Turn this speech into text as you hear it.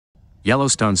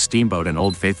Yellowstone's Steamboat and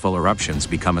Old Faithful eruptions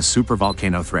become a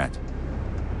supervolcano threat.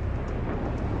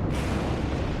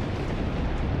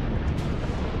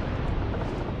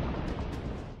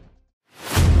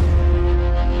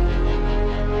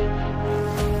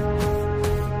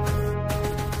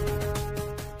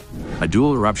 A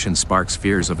dual eruption sparks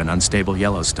fears of an unstable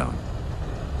Yellowstone.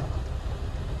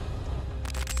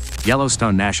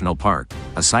 Yellowstone National Park,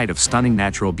 a site of stunning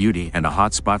natural beauty and a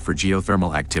hotspot for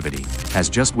geothermal activity, has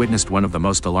just witnessed one of the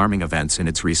most alarming events in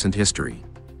its recent history.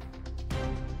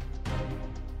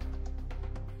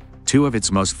 Two of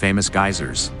its most famous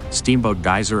geysers, Steamboat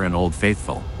Geyser and Old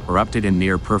Faithful, erupted in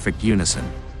near-perfect unison,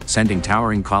 sending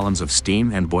towering columns of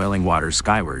steam and boiling water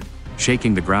skyward,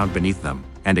 shaking the ground beneath them,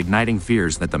 and igniting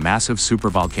fears that the massive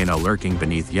supervolcano lurking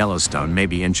beneath Yellowstone may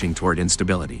be inching toward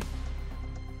instability.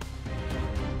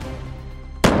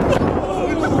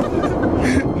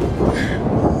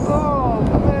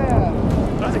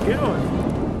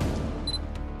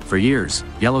 For years,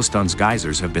 Yellowstone's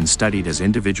geysers have been studied as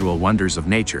individual wonders of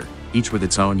nature, each with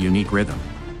its own unique rhythm.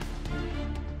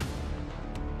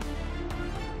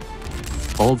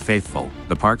 Old Faithful,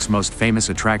 the park's most famous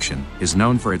attraction, is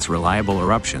known for its reliable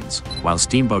eruptions, while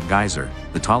Steamboat Geyser,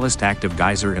 the tallest active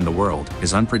geyser in the world,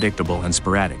 is unpredictable and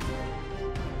sporadic.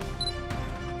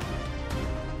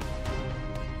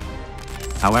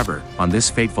 However, on this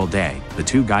fateful day, the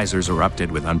two geysers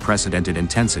erupted with unprecedented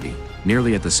intensity,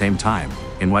 nearly at the same time,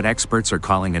 in what experts are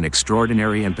calling an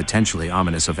extraordinary and potentially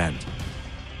ominous event.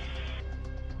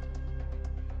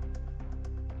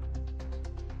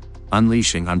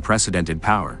 Unleashing unprecedented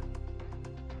power.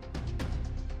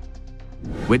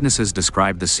 Witnesses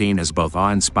described the scene as both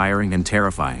awe-inspiring and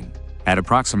terrifying. At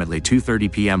approximately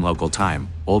 2:30 p.m. local time,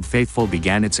 Old Faithful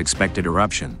began its expected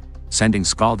eruption, sending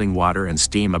scalding water and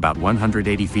steam about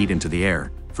 180 feet into the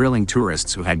air, thrilling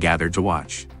tourists who had gathered to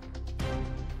watch.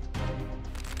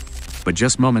 But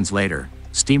just moments later,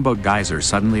 Steamboat Geyser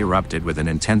suddenly erupted with an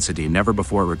intensity never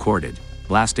before recorded,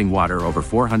 blasting water over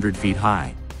 400 feet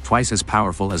high, twice as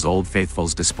powerful as Old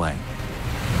Faithful's display.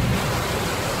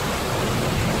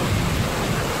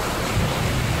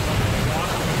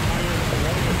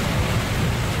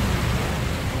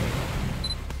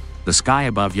 The sky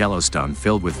above Yellowstone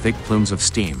filled with thick plumes of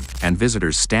steam, and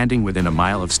visitors standing within a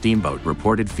mile of Steamboat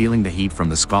reported feeling the heat from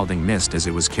the scalding mist as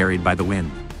it was carried by the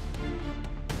wind.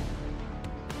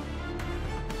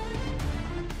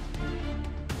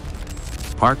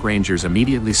 Park rangers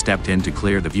immediately stepped in to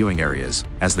clear the viewing areas,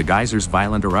 as the geyser's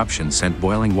violent eruption sent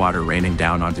boiling water raining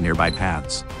down onto nearby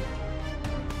paths.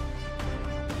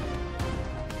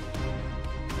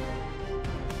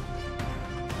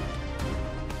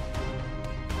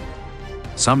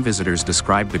 Some visitors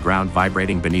described the ground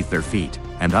vibrating beneath their feet,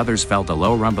 and others felt a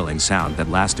low rumbling sound that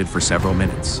lasted for several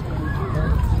minutes.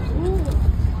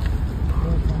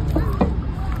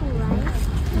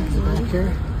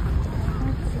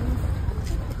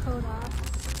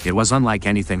 It was unlike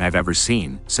anything I've ever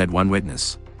seen, said one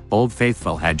witness. Old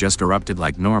Faithful had just erupted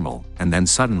like normal, and then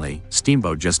suddenly,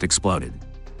 Steamboat just exploded.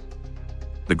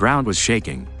 The ground was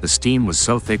shaking, the steam was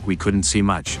so thick we couldn't see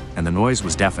much, and the noise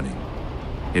was deafening.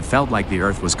 It felt like the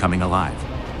earth was coming alive.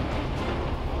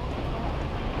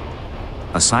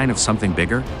 A sign of something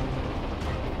bigger?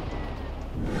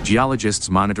 Geologists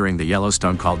monitoring the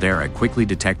Yellowstone caldera quickly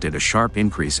detected a sharp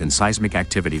increase in seismic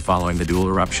activity following the dual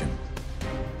eruption.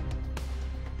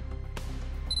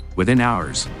 Within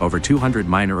hours, over 200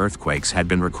 minor earthquakes had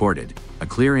been recorded, a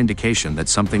clear indication that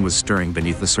something was stirring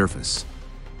beneath the surface.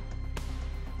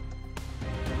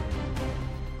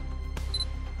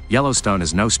 Yellowstone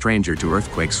is no stranger to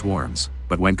earthquake swarms,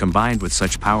 but when combined with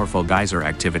such powerful geyser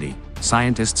activity,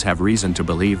 scientists have reason to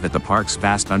believe that the park's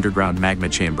vast underground magma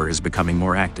chamber is becoming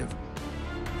more active.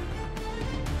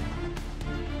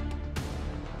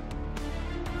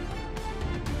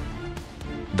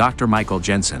 Dr. Michael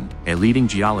Jensen, a leading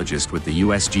geologist with the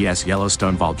USGS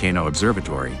Yellowstone Volcano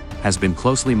Observatory, has been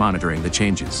closely monitoring the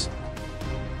changes.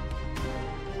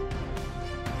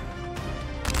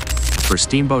 For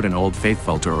Steamboat and Old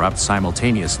Faithful to erupt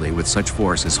simultaneously with such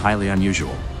force is highly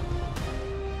unusual.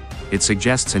 It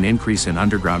suggests an increase in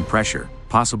underground pressure,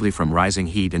 possibly from rising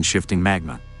heat and shifting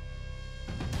magma.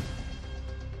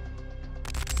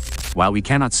 While we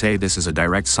cannot say this is a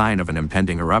direct sign of an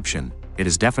impending eruption, it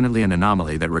is definitely an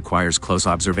anomaly that requires close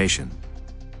observation.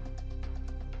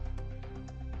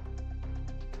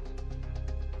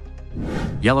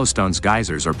 Yellowstone's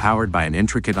geysers are powered by an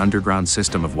intricate underground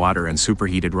system of water and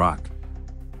superheated rock.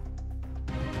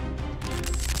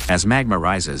 As magma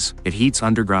rises, it heats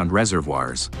underground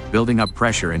reservoirs, building up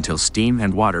pressure until steam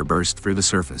and water burst through the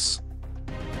surface.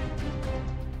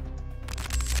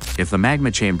 If the magma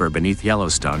chamber beneath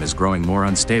Yellowstone is growing more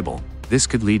unstable, this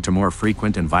could lead to more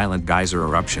frequent and violent geyser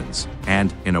eruptions,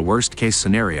 and, in a worst-case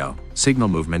scenario, signal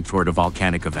movement toward a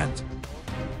volcanic event.